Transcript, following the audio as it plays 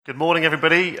Good morning,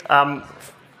 everybody.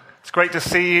 It's great to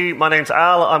see you. My name's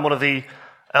Al. I'm one of the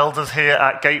elders here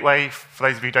at Gateway, for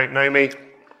those of you who don't know me.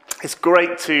 It's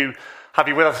great to have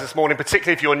you with us this morning,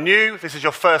 particularly if you're new. If this is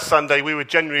your first Sunday, we would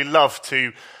genuinely love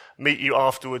to meet you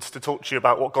afterwards to talk to you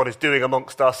about what God is doing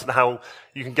amongst us and how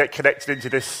you can get connected into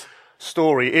this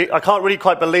story. I can't really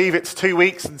quite believe it's 2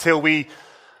 weeks until we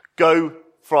go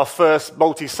for our first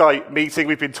multi-site meeting.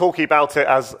 We've been talking about it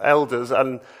as elders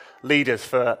and leaders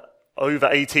for over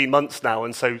 18 months now,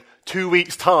 and so 2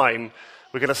 weeks' time,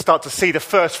 we're going to start to see the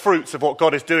first fruits of what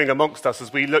God is doing amongst us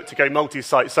as we look to go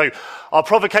multi-site. So our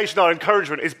provocation, our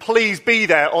encouragement is please be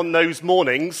there on those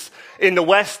mornings in the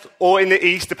west or in the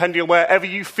east, depending on wherever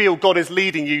you feel God is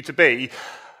leading you to be.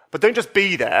 But don't just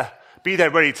be there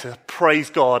ready to praise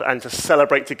God and to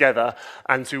celebrate together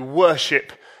and to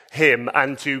worship Him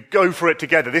and to go for it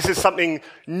together. This is something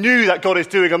new that God is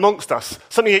doing amongst us,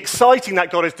 something exciting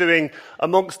that God is doing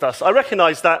amongst us. I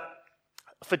recognize that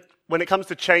when it comes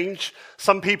to change,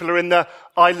 some people are in the,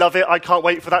 I love it, I can't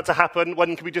wait for that to happen,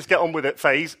 when can we just get on with it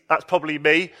phase? That's probably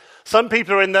me. Some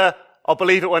people are in the, I'll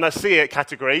believe it when I see it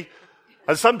category.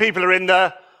 And some people are in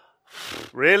the,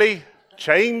 really?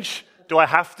 Change? Do I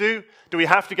have to? Do we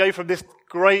have to go from this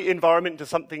great environment to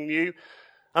something new?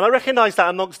 And I recognize that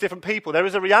amongst different people. There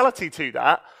is a reality to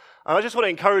that. And I just want to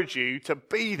encourage you to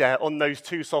be there on those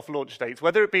two soft launch dates,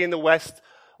 whether it be in the West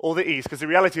or the East, because the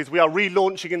reality is we are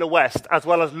relaunching in the West as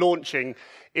well as launching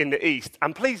in the East.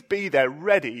 And please be there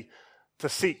ready to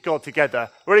seek God together,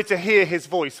 ready to hear His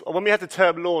voice. When we had the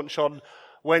term launch on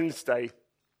Wednesday,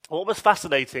 what was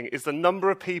fascinating is the number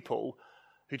of people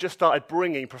who just started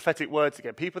bringing prophetic words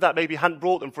again, people that maybe hadn't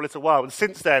brought them for a little while. And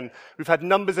since then, we've had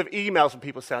numbers of emails from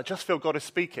people saying, I just feel God is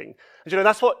speaking. And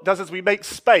that's what it does as we make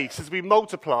space, as we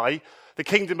multiply the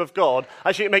kingdom of God.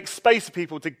 Actually, it makes space for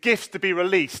people, to gifts to be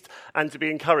released and to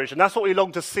be encouraged. And that's what we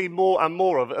long to see more and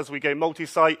more of as we go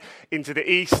multi-site into the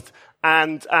East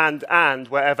and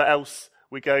wherever else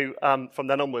we go from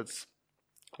then onwards.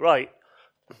 Right.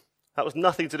 That was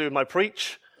nothing to do with my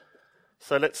preach.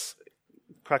 So let's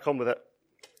crack on with it.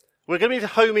 We're going to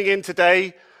be homing in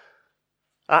today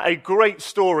a great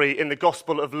story in the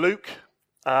Gospel of Luke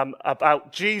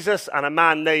about Jesus and a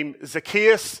man named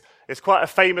Zacchaeus. It's quite a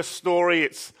famous story.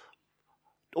 It's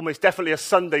almost definitely a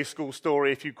Sunday school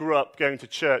story. If you grew up going to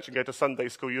church and go to Sunday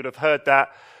school, you'd have heard that.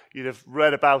 You'd have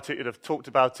read about it. You'd have talked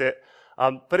about it.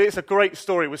 But it's a great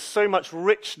story with so much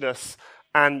richness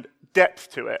and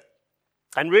depth to it.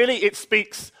 And really, it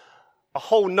speaks a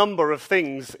whole number of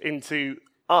things into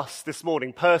us this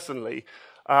morning personally,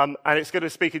 and it's going to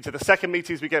speak into the second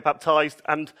meeting as we get baptized.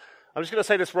 And I'm just going to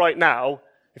say this right now: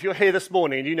 if you're here this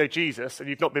morning and you know Jesus and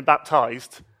you've not been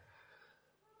baptized,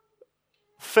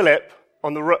 Philip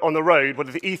on the road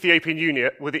with the Ethiopian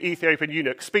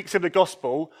eunuch speaks him the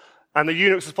gospel, and the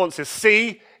eunuch's response is,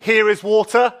 "See, here is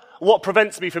water. What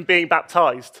prevents me from being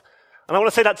baptized?" And I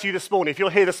want to say that to you this morning. If you're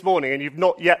here this morning and you've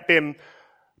not yet been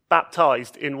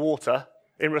baptized in water,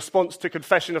 in response to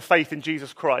confession of faith in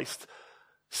Jesus Christ,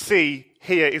 see,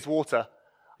 here is water.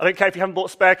 I don't care if you haven't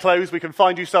bought spare clothes, we can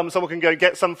find you some, someone can go and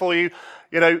get some for you.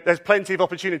 There's plenty of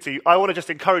opportunity. I want to just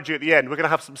encourage you at the end. We're going to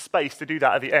have some space to do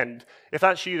that at the end. If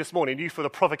that's you this morning, you feel the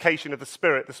provocation of the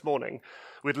Spirit this morning,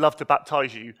 we'd love to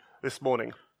baptize you this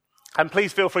morning. And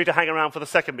please feel free to hang around for the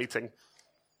second meeting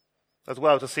as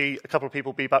well to see a couple of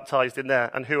people be baptized in there,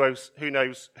 and who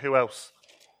knows who else.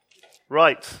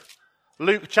 Right.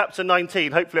 Luke chapter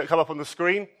 19, hopefully it'll come up on the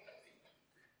screen.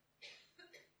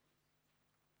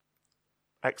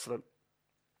 Excellent.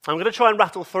 I'm going to try and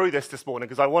rattle through this morning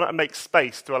because I want to make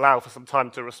space to allow for some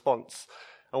time to response.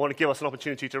 I want to give us an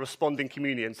opportunity to respond in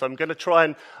communion. So I'm going to try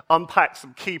and unpack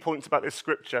some key points about this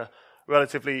scripture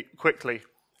relatively quickly.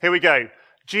 Here we go.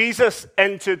 Jesus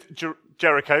entered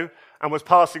Jericho and was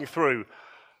passing through.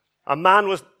 A man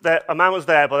was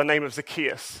there by the name of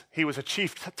Zacchaeus. He was a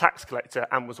chief tax collector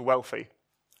and was wealthy.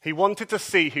 He wanted to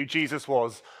see who Jesus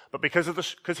was, but because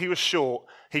he was short,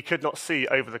 he could not see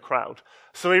over the crowd.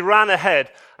 So he ran ahead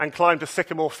and climbed a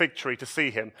sycamore fig tree to see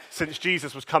him, since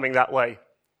Jesus was coming that way.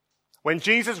 When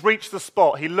Jesus reached the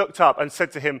spot, he looked up and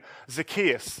said to him,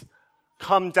 "Zacchaeus,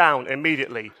 come down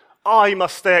immediately. I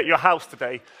must stay at your house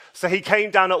today." So he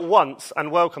came down at once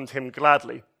and welcomed him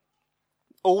gladly.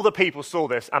 All the people saw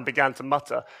this and began to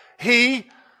mutter,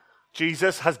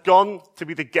 Jesus, has gone to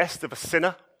be the guest of a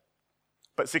sinner."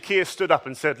 But Zacchaeus stood up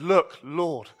and said, Look,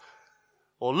 Lord,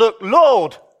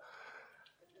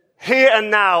 here and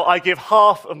now I give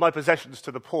half of my possessions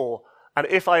to the poor, and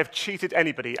if I have cheated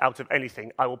anybody out of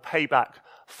anything, I will pay back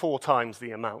 4 times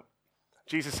the amount.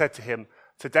 Jesus said to him,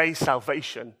 "Today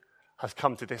salvation has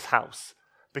come to this house,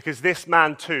 because this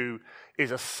man too is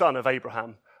a son of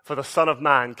Abraham. for the Son of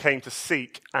Man came to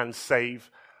seek and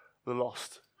save the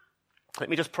lost. Let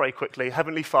me just pray quickly.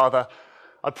 Heavenly Father,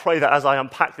 I pray that as I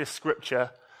unpack this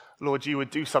scripture, Lord, you would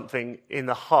do something in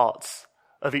the hearts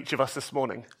of each of us this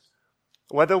morning.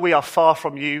 Whether we are far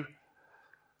from you,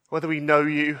 whether we know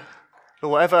you,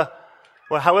 or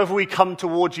however we come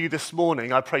towards you this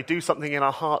morning, I pray do something in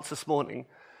our hearts this morning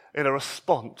in a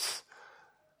response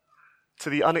to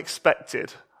the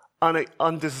unexpected,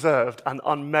 undeserved, and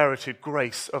unmerited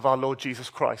grace of our Lord Jesus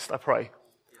Christ, I pray.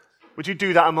 Would you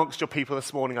do that amongst your people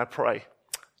this morning, I pray. In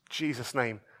Jesus'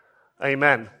 name,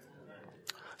 amen.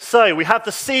 So we have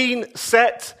the scene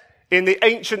set in the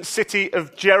ancient city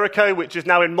of Jericho, which is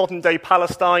now in modern-day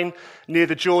Palestine, near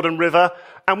the Jordan River,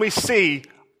 and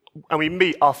we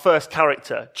meet our first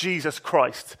character, Jesus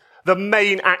Christ, the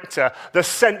main actor, the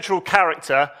central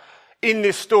character in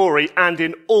this story and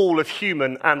in all of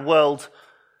human and world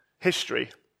history.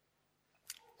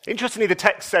 Interestingly, the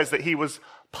text says that he was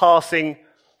passing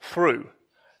through.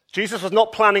 Jesus was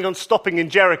not planning on stopping in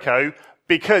Jericho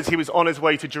because he was on his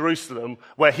way to Jerusalem,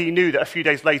 where he knew that a few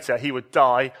days later he would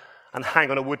die and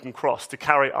hang on a wooden cross to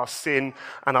carry our sin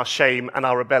and our shame and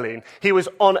our rebellion. He was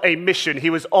on a mission. He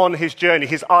was on his journey.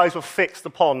 His eyes were fixed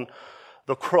upon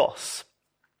the cross.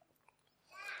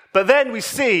 But then we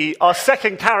see our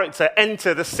second character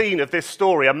enter the scene of this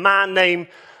story, a man named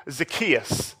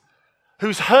Zacchaeus,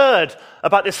 who's heard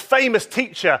about this famous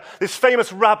teacher, this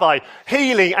famous rabbi,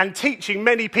 healing and teaching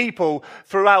many people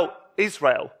throughout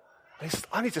Israel. And he says,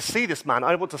 I need to see this man.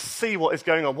 I want to see what is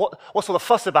going on. What's all the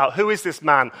fuss about? Who is this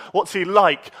man? What's he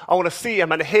like? I want to see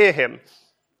him and hear him.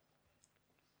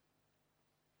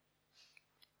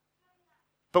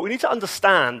 But we need to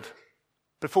understand,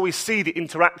 before we see the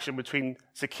interaction between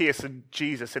Zacchaeus and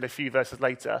Jesus in a few verses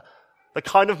later, the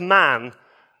kind of man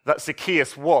that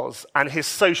Zacchaeus was and his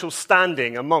social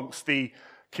standing amongst the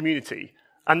community.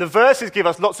 And the verses give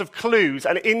us lots of clues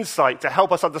and insight to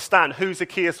help us understand who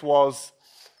Zacchaeus was,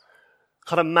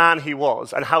 kind of man he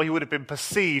was, and how he would have been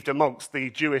perceived amongst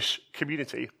the Jewish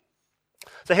community.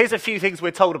 So here's a few things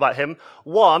we're told about him.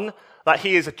 One, that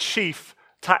he is a chief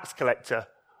tax collector.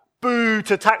 Boo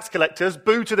to tax collectors,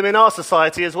 boo to them in our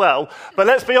society as well. But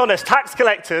let's be honest, tax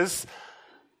collectors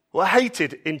were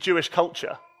hated in Jewish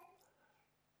culture.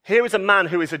 Here is a man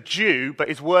who is a Jew, but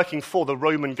is working for the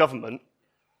Roman government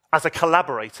as a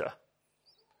collaborator.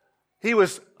 He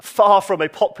was far from a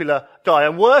popular guy.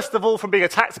 And worst of all, from being a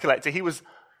tax collector, he was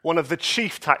one of the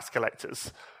chief tax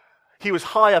collectors. He was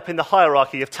high up in the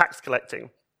hierarchy of tax collecting.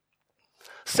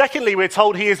 Secondly, we're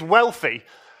told he is wealthy.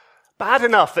 Bad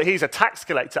enough that he's a tax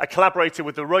collector, a collaborator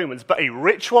with the Romans, but a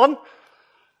rich one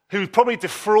who's probably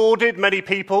defrauded many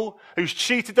people, who's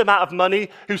cheated them out of money,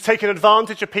 who's taken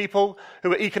advantage of people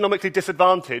who are economically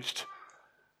disadvantaged.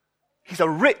 He's a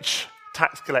rich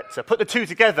tax collector. Put the two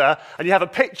together and you have a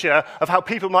picture of how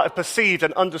people might have perceived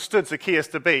and understood Zacchaeus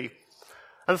to be.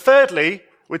 And thirdly,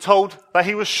 we're told that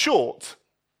he was short,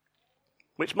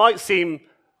 which might seem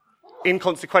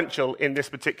inconsequential in this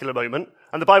particular moment.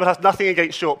 And the Bible has nothing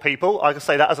against short people. I can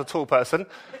say that as a tall person.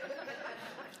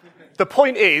 The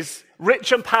point is,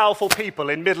 rich and powerful people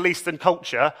in Middle Eastern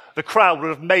culture, the crowd would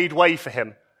have made way for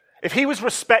him. If he was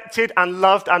respected and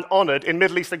loved and honored in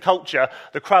Middle Eastern culture,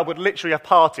 the crowd would literally have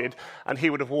parted and he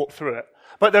would have walked through it.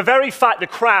 But the very fact the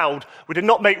crowd would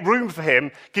not make room for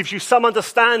him gives you some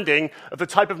understanding of the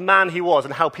type of man he was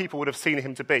and how people would have seen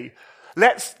him to be.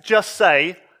 Let's just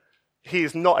say he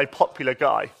is not a popular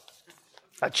guy,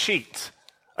 a cheat,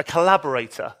 a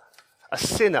collaborator, a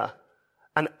sinner,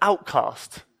 an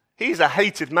outcast. He's a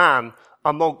hated man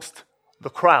amongst the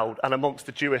crowd and amongst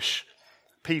the Jewish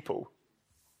people.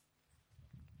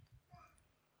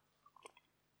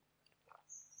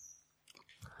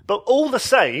 But all the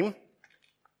same,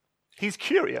 he's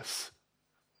curious.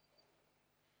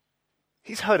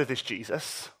 He's heard of this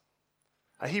Jesus,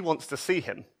 and he wants to see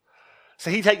him. So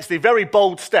he takes the very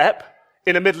bold step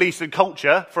in a Middle Eastern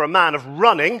culture for a man of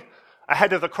running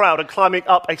ahead of the crowd and climbing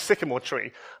up a sycamore tree.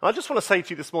 And I just want to say to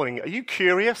you this morning, are you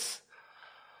curious?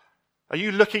 Are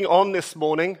you looking on this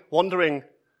morning, wondering,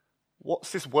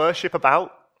 what's this worship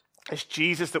about? It's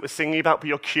Jesus that we're singing about, but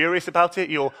you're curious about it.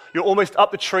 You're almost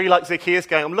up the tree like Zacchaeus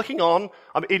going, I'm looking on,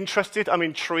 I'm interested, I'm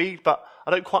intrigued, but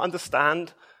I don't quite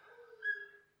understand.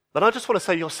 Then I just want to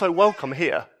say you're so welcome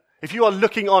here. If you are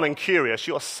looking on and curious,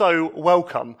 you are so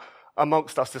welcome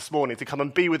amongst us this morning to come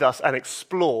and be with us and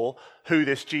explore who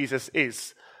this Jesus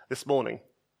is this morning.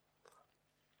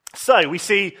 So we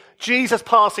see Jesus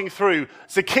passing through,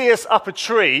 Zacchaeus up a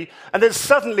tree, and then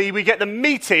suddenly we get the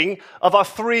meeting of our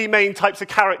three main types of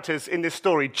characters in this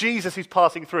story. Jesus who's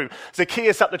passing through,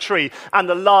 Zacchaeus up the tree, and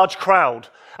the large crowd.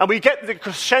 And we get the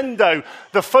crescendo,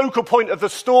 the focal point of the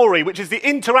story, which is the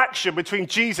interaction between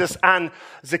Jesus and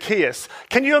Zacchaeus.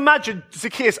 Can you imagine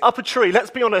Zacchaeus up a tree,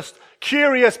 let's be honest,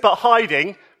 curious but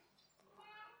hiding,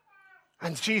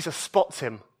 and Jesus spots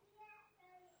him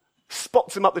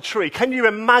up the tree. Can you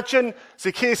imagine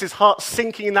Zacchaeus' heart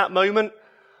sinking in that moment?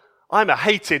 I'm a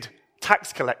hated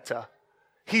tax collector.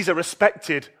 He's a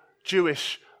respected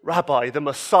Jewish rabbi, the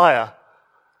Messiah.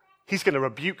 He's going to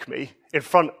rebuke me in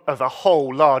front of a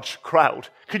whole large crowd.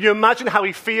 Can you imagine how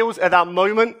he feels at that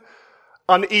moment?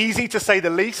 Uneasy, to say the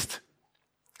least.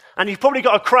 And you've probably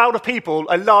got a crowd of people,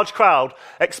 a large crowd,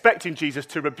 expecting Jesus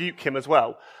to rebuke him as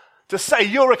well. To say,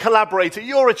 you're a collaborator,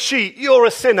 you're a cheat, you're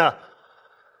a sinner.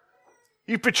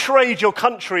 You've betrayed your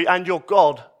country and your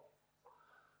God.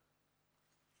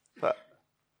 But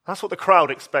that's what the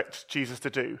crowd expects Jesus to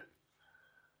do.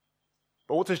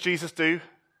 But what does Jesus do?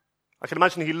 I can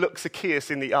imagine he looks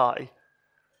Zacchaeus in the eye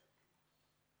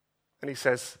and he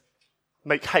says,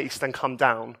 make haste and come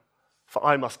down, for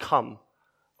I must come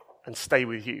and stay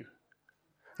with you.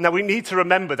 Now we need to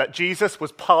remember that Jesus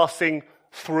was passing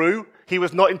through. He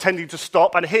was not intending to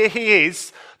stop. And here he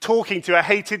is talking to a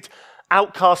hated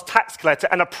outcast tax collector,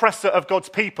 an oppressor of God's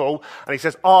people. And he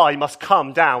says, I must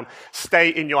come down, stay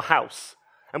in your house.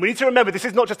 And we need to remember, this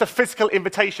is not just a physical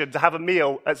invitation to have a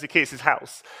meal at Zacchaeus'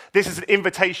 house. This is an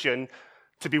invitation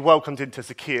to be welcomed into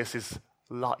Zacchaeus'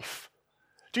 life.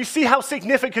 Do you see how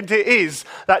significant it is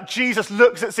that Jesus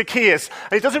looks at Zacchaeus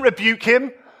and he doesn't rebuke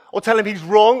him or tell him he's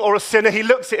wrong or a sinner? He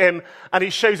looks at him and he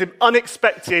shows him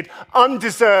unexpected,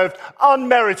 undeserved,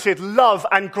 unmerited love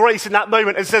and grace in that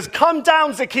moment and says, come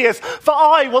down, Zacchaeus, for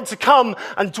I want to come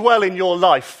and dwell in your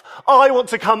life. I want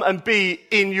to come and be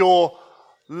in your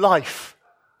life.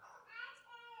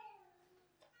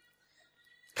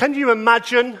 Can you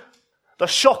imagine the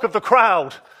shock of the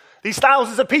crowd? These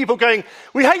thousands of people going,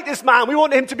 we hate this man, we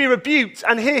want him to be rebuked.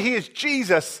 And here he is,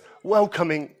 Jesus,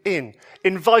 welcoming in,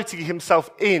 inviting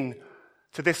himself in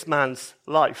to this man's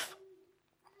life.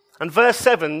 And verse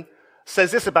 7 says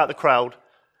this about the crowd: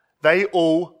 they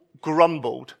all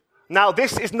grumbled. Now,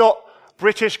 this is not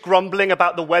British grumbling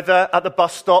about the weather at the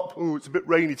bus stop. Oh, it's a bit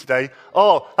rainy today.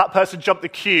 Oh, that person jumped the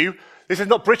queue. This is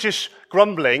not British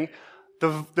grumbling.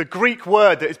 The Greek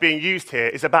word that is being used here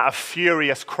is about a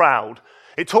furious crowd.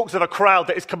 It talks of a crowd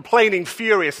that is complaining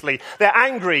furiously. They're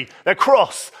angry, they're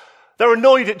cross, they're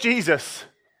annoyed at Jesus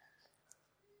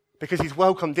because he's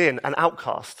welcomed in an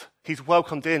outcast. He's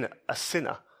welcomed in a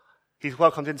sinner. He's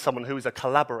welcomed in someone who is a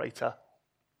collaborator.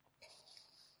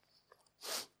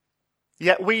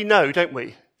 Yet we know, don't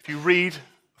we, if you read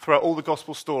throughout all the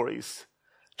gospel stories,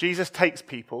 Jesus takes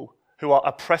people who are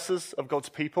oppressors of God's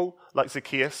people, like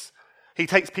Zacchaeus. He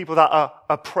takes people that are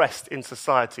oppressed in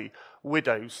society,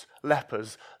 widows,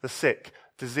 lepers, the sick,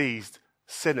 diseased,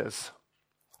 sinners,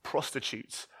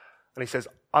 prostitutes. And he says,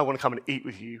 I want to come and eat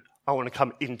with you. I want to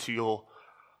come into your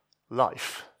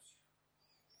life.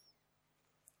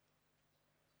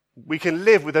 We can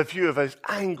live with a view of an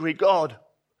angry God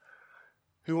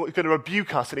who is going to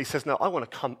rebuke us. And he says, no, I want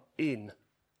to come in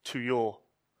to your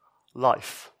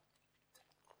life.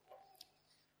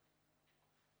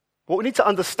 What we need to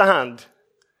understand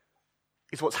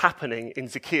is what's happening in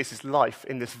Zacchaeus' life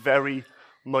in this very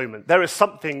moment. There is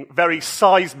something very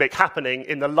seismic happening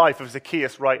in the life of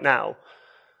Zacchaeus right now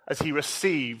as he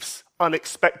receives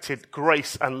unexpected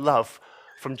grace and love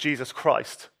from Jesus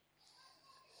Christ.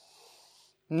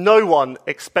 No one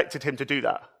expected him to do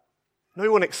that.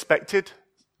 No one expected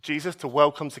Jesus to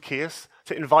welcome Zacchaeus,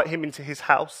 to invite him into his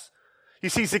house. You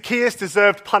see, Zacchaeus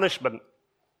deserved punishment,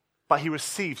 but he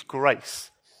received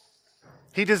grace.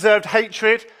 He deserved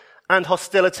hatred and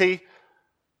hostility,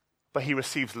 but he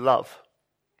receives love.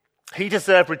 He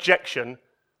deserved rejection,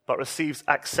 but receives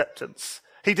acceptance.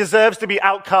 He deserves to be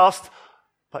outcast,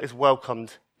 but is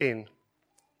welcomed in.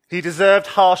 He deserved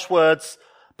harsh words,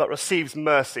 but receives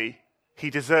mercy. He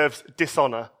deserves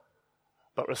dishonor,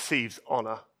 but receives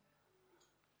honor.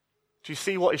 Do you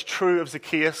see what is true of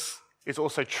Zacchaeus is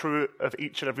also true of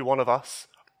each and every one of us?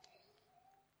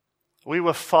 We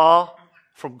were far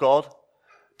from God,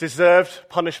 deserved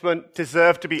punishment,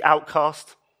 deserved to be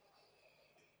outcast.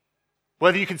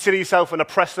 Whether you consider yourself an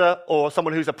oppressor or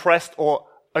someone who's oppressed or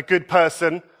a good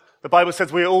person, the Bible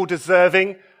says we're all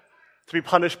deserving to be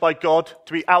punished by God,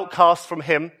 to be outcast from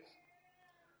him.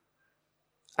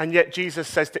 And yet Jesus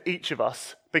says to each of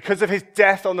us, because of his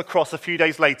death on the cross a few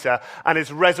days later and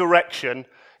his resurrection,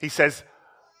 he says,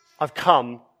 I've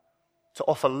come to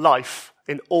offer life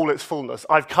in all its fullness.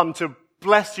 I've come to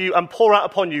bless you and pour out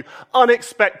upon you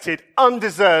unexpected,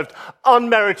 undeserved,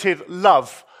 unmerited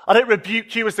love. I don't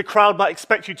rebuke you as the crowd might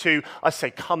expect you to. I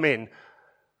say, come in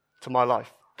to my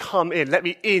life. Come in. Let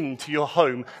me into your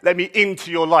home. Let me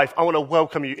into your life. I want to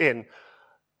welcome you in.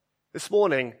 This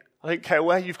morning, I don't care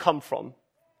where you've come from.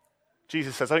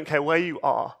 Jesus says, I don't care where you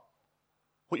are,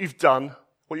 what you've done,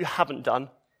 what you haven't done,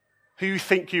 who you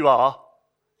think you are.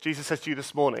 Jesus says to you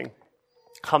this morning,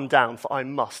 come down, for I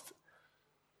must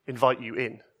invite you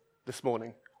in this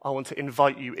morning. I want to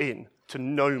invite you in to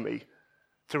know me,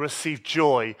 to receive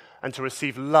joy and to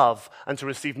receive love and to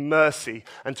receive mercy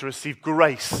and to receive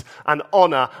grace and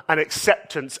honor and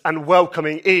acceptance and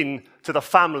welcoming in to the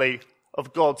family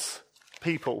of God's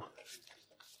people.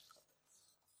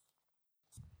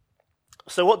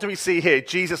 So what do we see here?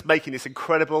 Jesus making this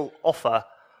incredible offer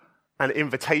and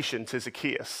invitation to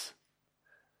Zacchaeus.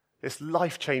 This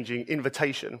life-changing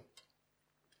invitation.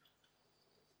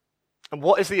 And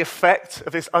what is the effect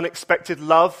of this unexpected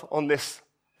love on this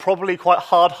probably quite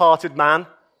hard-hearted man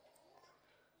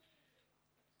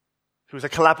who was a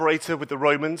collaborator with the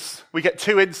Romans? We get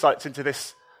two insights into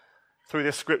this through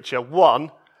this scripture.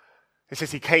 One, it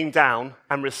says he came down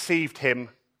and received him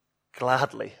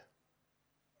gladly.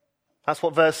 That's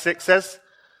what verse 6 says.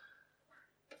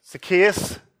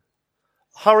 Zacchaeus,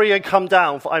 hurry and come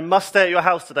down, for I must stay at your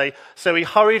house today. So he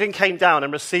hurried and came down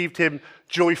and received him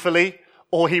joyfully,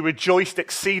 or he rejoiced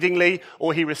exceedingly,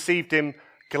 or he received him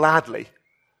gladly.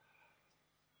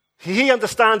 He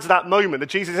understands at that moment that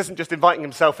Jesus isn't just inviting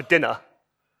himself for dinner.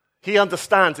 He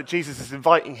understands that Jesus is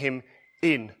inviting him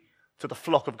in to the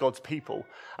flock of God's people.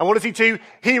 And what does he do?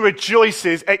 He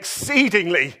rejoices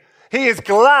exceedingly. He is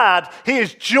glad, he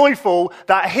is joyful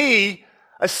that he,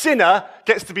 a sinner,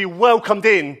 gets to be welcomed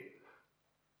in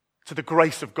to the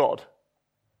grace of God.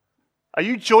 Are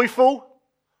you joyful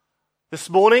this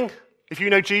morning? If you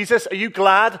know Jesus, are you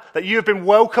glad that you have been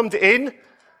welcomed in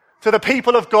to the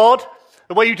people of God?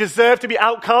 The way you deserve to be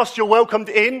outcast, you're welcomed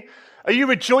in. Are you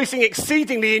rejoicing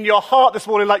exceedingly in your heart this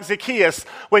morning like Zacchaeus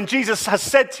when Jesus has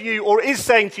said to you or is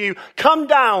saying to you, come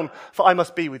down, for I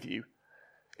must be with you?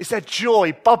 Is there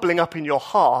joy bubbling up in your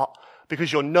heart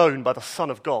because you're known by the Son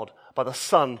of God, by the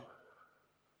Son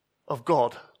of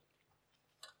God?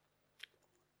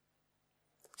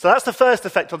 So that's the first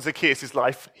effect on Zacchaeus'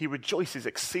 life. He rejoices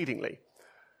exceedingly.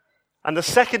 And the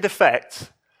second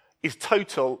effect is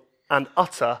total and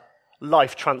utter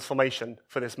life transformation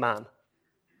for this man.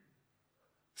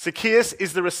 Zacchaeus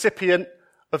is the recipient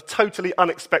of totally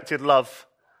unexpected love.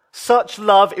 Such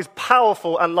love is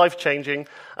powerful and life-changing,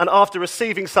 and after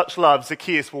receiving such love,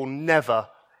 Zacchaeus will never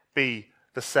be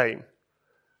the same.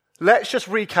 Let's just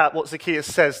recap what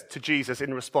Zacchaeus says to Jesus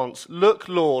in response. Look,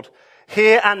 Lord,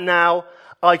 here and now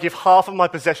I give half of my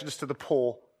possessions to the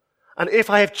poor, and if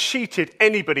I have cheated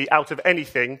anybody out of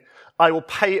anything, I will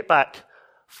pay it back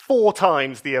 4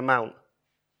 times the amount.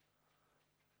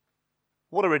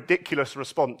 What a ridiculous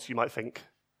response, you might think.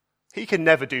 He can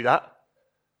never do that.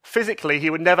 Physically,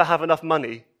 he would never have enough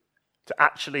money to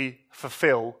actually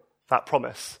fulfill that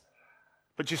promise.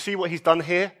 But do you see what he's done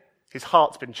here? His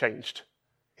heart's been changed.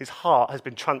 His heart has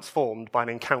been transformed by an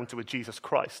encounter with Jesus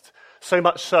Christ. So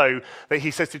much so that he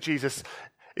says to Jesus,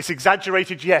 it's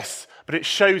exaggerated, yes, but it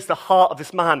shows the heart of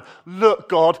this man. Look,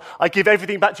 God, I give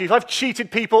everything back to you. If I've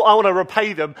cheated people, I want to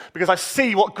repay them because I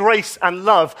see what grace and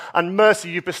love and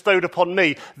mercy you've bestowed upon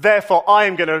me. Therefore, I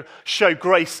am going to show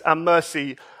grace and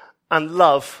mercy and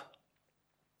love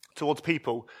towards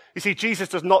people. You see, Jesus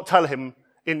does not tell him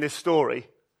in this story,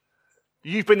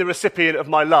 you've been the recipient of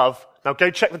my love, now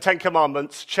go check the 10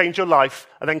 Commandments, change your life,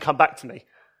 and then come back to me.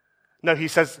 No, he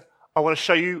says, I want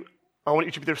you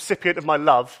to be the recipient of my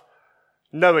love,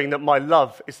 knowing that my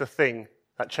love is the thing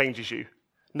that changes you.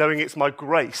 Knowing it's my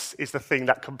grace is the thing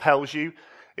that compels you.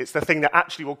 It's the thing that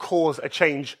actually will cause a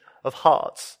change of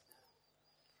hearts.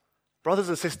 Brothers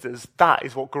and sisters, that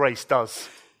is what grace does.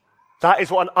 That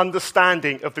is what an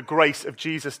understanding of the grace of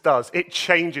Jesus does. It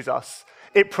changes us.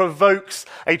 It provokes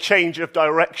a change of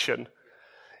direction.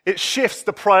 It shifts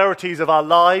the priorities of our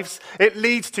lives. It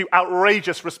leads to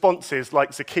outrageous responses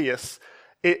like Zacchaeus.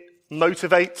 It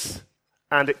motivates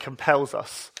and it compels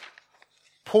us.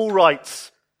 Paul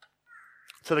writes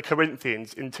to the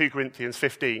Corinthians in 2 Corinthians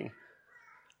 15,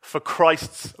 for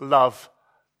Christ's love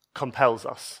compels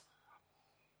us.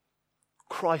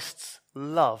 Christ's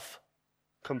love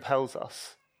compels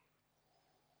us.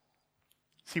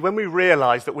 See, when we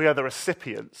realize that we are the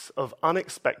recipients of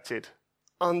unexpected,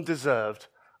 undeserved,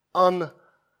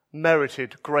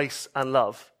 unmerited grace and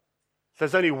love,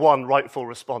 there's only one rightful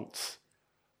response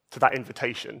to that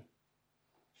invitation.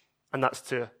 And that's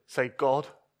to say, God,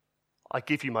 I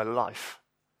give you my life,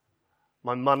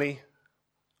 my money,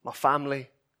 my family,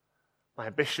 my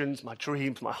ambitions, my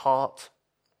dreams, my heart.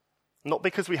 Not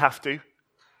because we have to,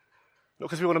 not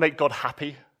because we want to make God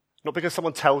happy, not because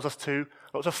someone tells us to,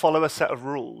 not to follow a set of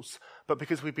rules, but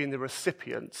because we've been the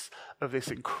recipients of this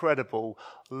incredible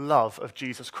love of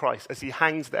Jesus Christ as he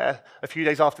hangs there a few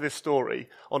days after this story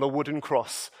on a wooden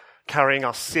cross, carrying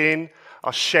our sin,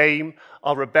 our shame,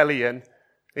 our rebellion. And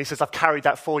he says, I've carried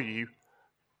that for you.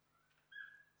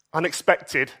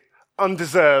 Unexpected,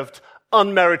 undeserved,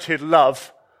 unmerited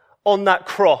love on that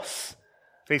cross.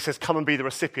 And he says, come and be the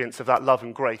recipients of that love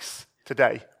and grace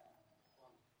today.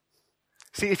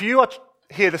 See, if you are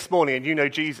here this morning and you know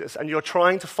Jesus and you're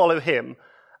trying to follow him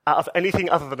out of anything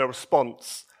other than a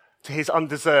response to his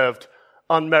undeserved,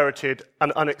 unmerited,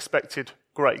 and unexpected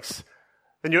grace,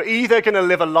 then you're either going to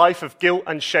live a life of guilt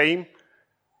and shame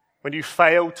when you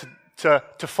fail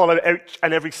to follow each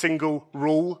and every single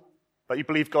rule that you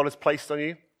believe God has placed on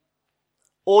you,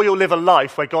 or you'll live a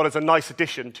life where God is a nice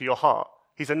addition to your heart.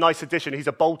 He's a nice addition. He's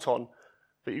a bolt-on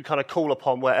that you kind of call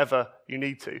upon wherever you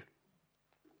need to.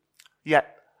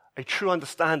 Yet, a true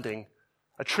understanding,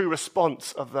 a true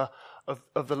response of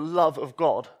the love of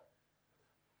God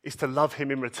is to love him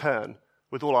in return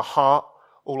with all our heart,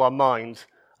 all our mind,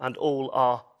 and all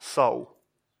our soul.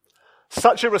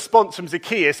 Such a response from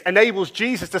Zacchaeus enables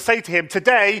Jesus to say to him,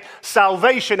 today,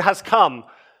 salvation has come.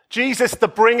 Jesus, the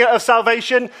bringer of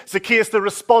salvation, Zacchaeus, the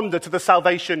responder to the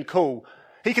salvation call.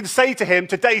 He can say to him,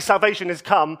 today salvation has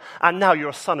come, and now you're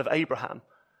a son of Abraham.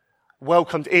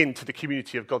 Welcomed into the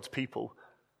community of God's people.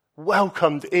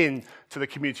 Welcomed in to the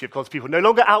community of God's people. No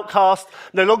longer outcast,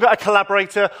 no longer a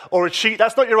collaborator or a cheat.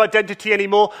 That's not your identity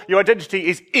anymore. Your identity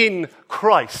is in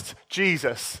Christ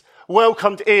Jesus.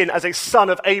 Welcomed in as a son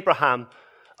of Abraham.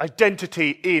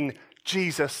 Identity in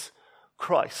Jesus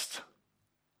Christ.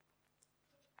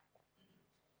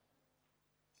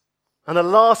 And the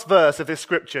last verse of this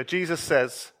scripture, Jesus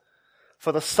says,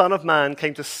 for the Son of Man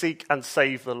came to seek and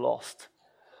save the lost.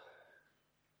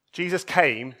 Jesus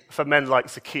came for men like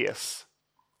Zacchaeus.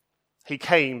 He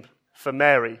came for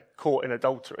Mary caught in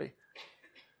adultery.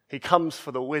 He comes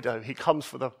for the widow. He comes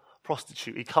for the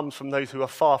prostitute. He comes from those who are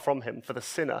far from him, for the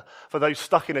sinner, for those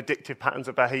stuck in addictive patterns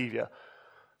of behavior,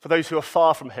 for those who are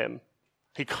far from him.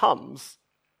 He comes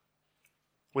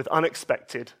with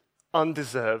unexpected,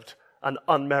 undeserved, and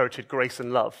unmerited grace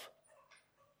and love.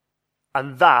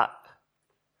 And that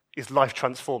is life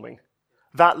transforming.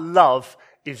 That love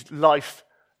is life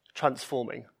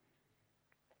transforming.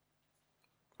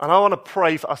 And I want to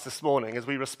pray for us this morning as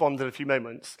we respond in a few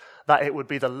moments that it would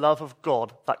be the love of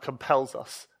God that compels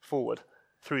us forward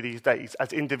through these days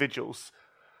as individuals.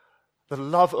 The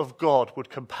love of God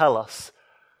would compel us,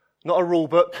 not a rule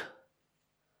book.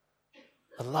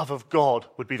 The love of God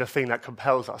would be the thing that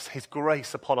compels us. His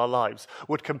grace upon our lives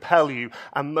would compel you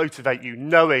and motivate you,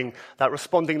 knowing that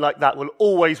responding like that will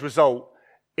always result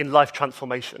in life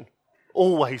transformation.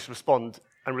 Always respond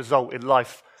and result in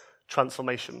life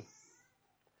transformation.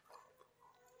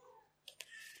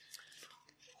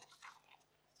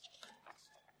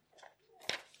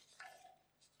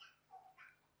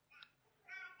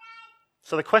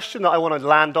 So the question that I want to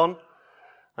land on,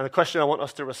 and the question I want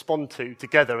us to respond to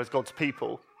together as God's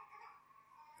people,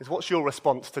 is what's your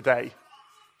response today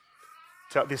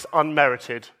to this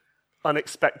unmerited,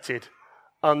 unexpected,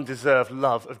 undeserved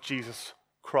love of Jesus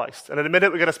Christ? And in a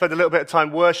minute, we're going to spend a little bit of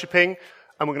time worshiping,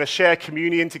 and we're going to share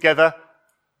communion together.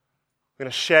 We're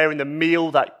going to share in the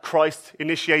meal that Christ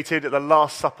initiated at the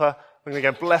Last Supper. We're going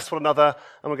to go bless one another,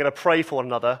 and we're going to pray for one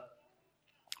another.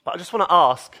 But I just want to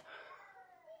ask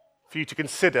for you to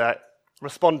consider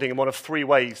responding in one of three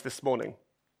ways this morning.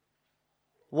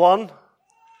 One,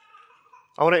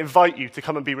 I want to invite you to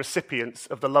come and be recipients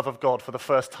of the love of God for the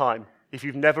first time. If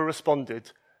you've never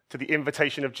responded to the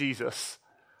invitation of Jesus,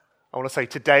 I want to say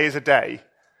today is a day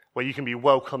where you can be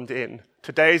welcomed in.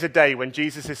 Today is a day when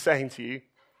Jesus is saying to you,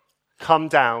 come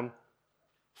down,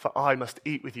 for I must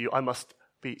eat with you. I must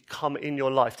come in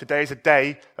your life. Today is a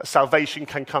day that salvation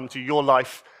can come to your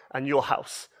life and your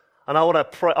house. And I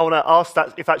want to ask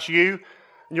that if that's you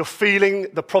and you're feeling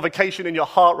the provocation in your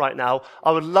heart right now,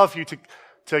 I would love you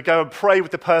to go and pray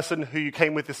with the person who you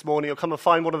came with this morning, or come and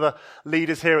find one of the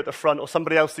leaders here at the front or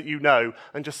somebody else that you know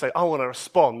and just say, I want to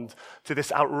respond to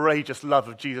this outrageous love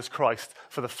of Jesus Christ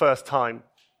for the first time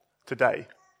today.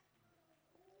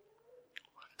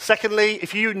 Secondly,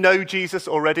 if you know Jesus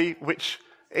already, which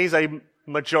is a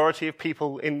majority of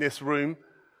people in this room,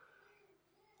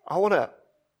 I want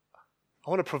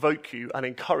to provoke you and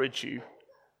encourage you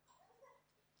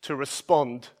to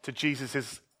respond to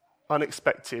Jesus'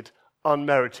 unexpected,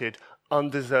 unmerited,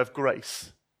 undeserved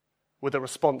grace with a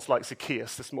response like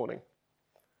Zacchaeus this morning?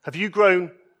 Have you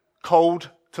grown cold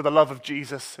to the love of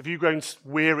Jesus? Have you grown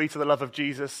weary to the love of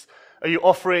Jesus? Are you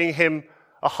offering him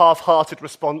a half-hearted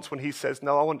response when he says,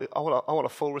 no, I want a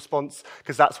full response,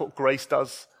 because that's what grace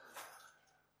does?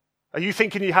 Are you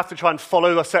thinking you have to try and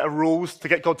follow a set of rules to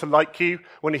get God to like you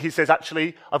when he says,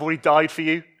 actually, I've already died for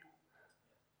you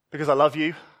because I love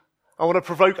you? I want to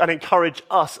provoke and encourage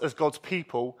us as God's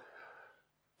people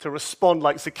to respond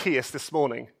like Zacchaeus this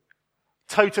morning,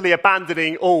 totally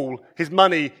abandoning all, his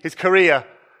money, his career,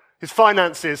 his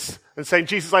finances, and saying,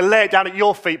 Jesus, I lay it down at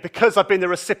your feet because I've been the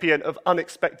recipient of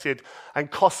unexpected and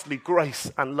costly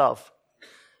grace and love.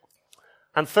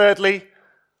 And thirdly,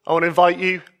 I want to invite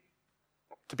you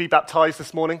to be baptized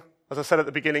this morning. As I said at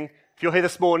the beginning, if you're here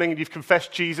this morning and you've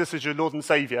confessed Jesus as your Lord and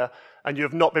Savior and you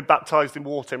have not been baptized in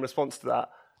water in response to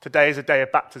that, today is a day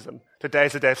of baptism. Today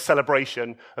is a day of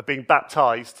celebration of being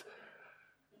baptized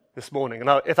this morning.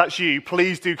 And if that's you,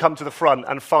 please do come to the front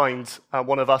and find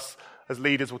one of us as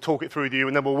leaders. We'll talk it through with you,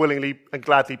 and then we'll willingly and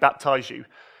gladly baptize you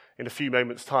in a few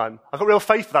moments' time. I've got real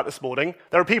faith for that this morning.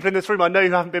 There are people in this room I know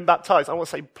who haven't been baptized. I want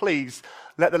to say, please,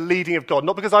 let the leading of God,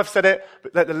 not because I've said it,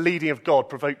 but let the leading of God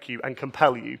provoke you and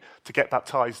compel you to get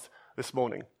baptized this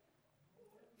morning.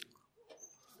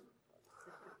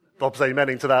 Bob's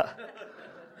amening to that.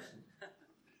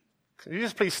 Can you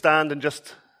just please stand and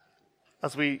just,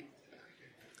 as we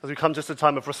come just to a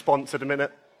time of response in a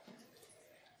minute.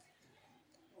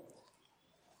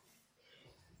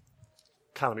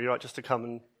 Callum, are you right just to come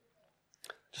and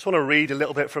just want to read a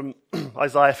little bit from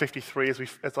Isaiah 53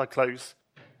 as I close.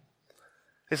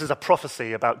 This is a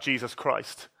prophecy about Jesus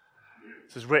Christ.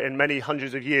 This is written many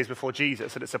hundreds of years before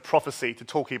Jesus, and it's a prophecy to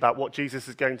talking about what Jesus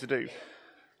is going to do.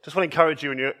 Just want to encourage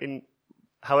you in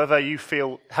however you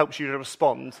feel helps you to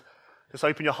respond. Just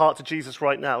open your heart to Jesus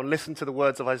right now and listen to the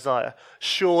words of Isaiah.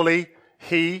 Surely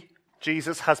he,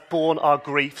 Jesus, has borne our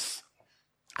griefs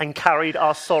and carried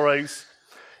our sorrows.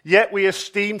 Yet we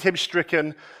esteemed him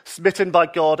stricken, smitten by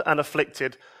God and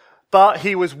afflicted. But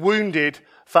he was wounded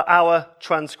for our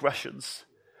transgressions.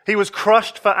 He was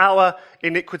crushed for our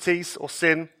iniquities or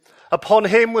sin. Upon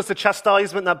him was the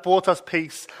chastisement that brought us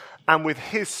peace, and with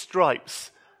his stripes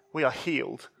we are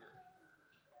healed.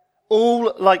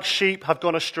 All like sheep have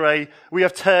gone astray. We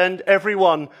have turned every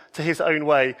one to his own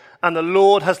way, and the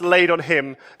Lord has laid on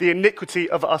him the iniquity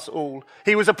of us all.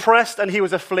 He was oppressed and he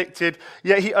was afflicted,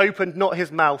 yet he opened not his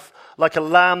mouth. Like a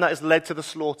lamb that is led to the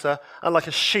slaughter, and like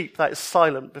a sheep that is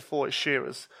silent before its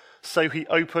shearers, so he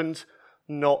opened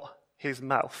not his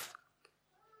mouth.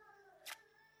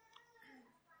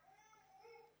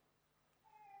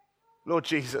 Lord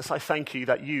Jesus, I thank you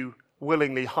that you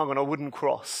willingly hung on a wooden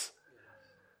cross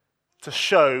to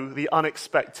show the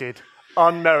unexpected,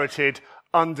 unmerited,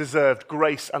 undeserved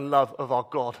grace and love of our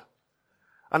God.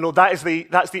 And Lord, that's the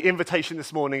invitation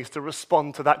this morning, is to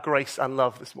respond to that grace and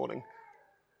love this morning.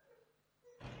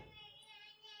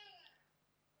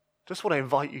 Just want to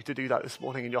invite you to do that this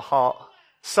morning in your heart.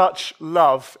 Such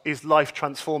love is life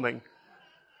transforming.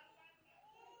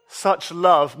 Such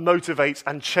love motivates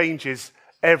and changes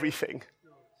everything.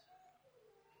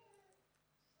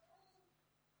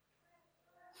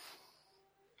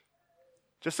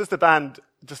 Just as the band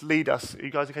just lead us, are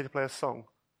you guys okay to play a song?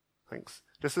 Thanks.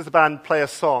 Just as the band play a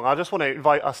song, I just want to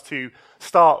invite us to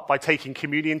start by taking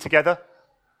communion together.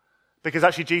 Because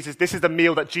actually this is the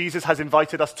meal that Jesus has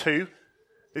invited us to.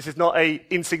 This is not an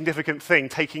insignificant thing,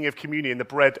 taking of communion, the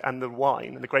bread and the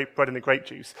wine, and the grape bread and the grape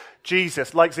juice.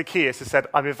 Jesus, like Zacchaeus, has said,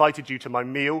 I've invited you to my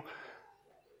meal,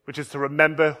 which is to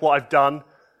remember what I've done,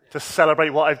 to celebrate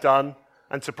what I've done,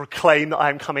 and to proclaim that I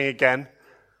am coming again.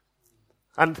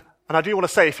 And I do want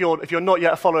to say, if you're not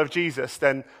yet a follower of Jesus,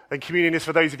 then communion is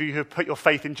for those of you who have put your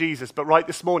faith in Jesus. But right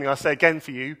this morning, I say again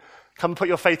for you, come and put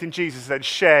your faith in Jesus and then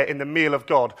share in the meal of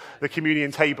God, the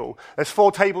communion table. There's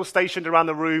 4 tables stationed around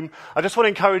the room. I just want to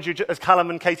encourage you, as Callum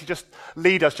and Katie just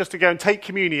lead us, just to go and take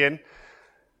communion.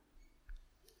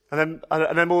 And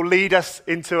then we'll lead us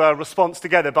into a response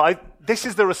together. But this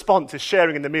is the response, is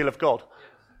sharing in the meal of God.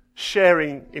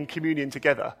 Sharing in communion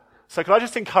together. So can I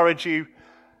just encourage you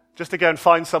just to go and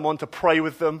find someone to pray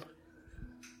with them,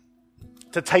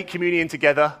 to take communion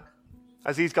together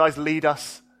as these guys lead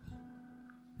us.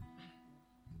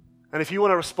 And if you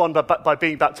want to respond by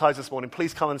being baptized this morning,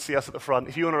 please come and see us at the front.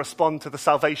 If you want to respond to the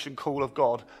salvation call of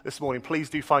God this morning, please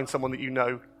do find someone that you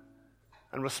know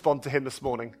and respond to him this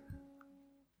morning.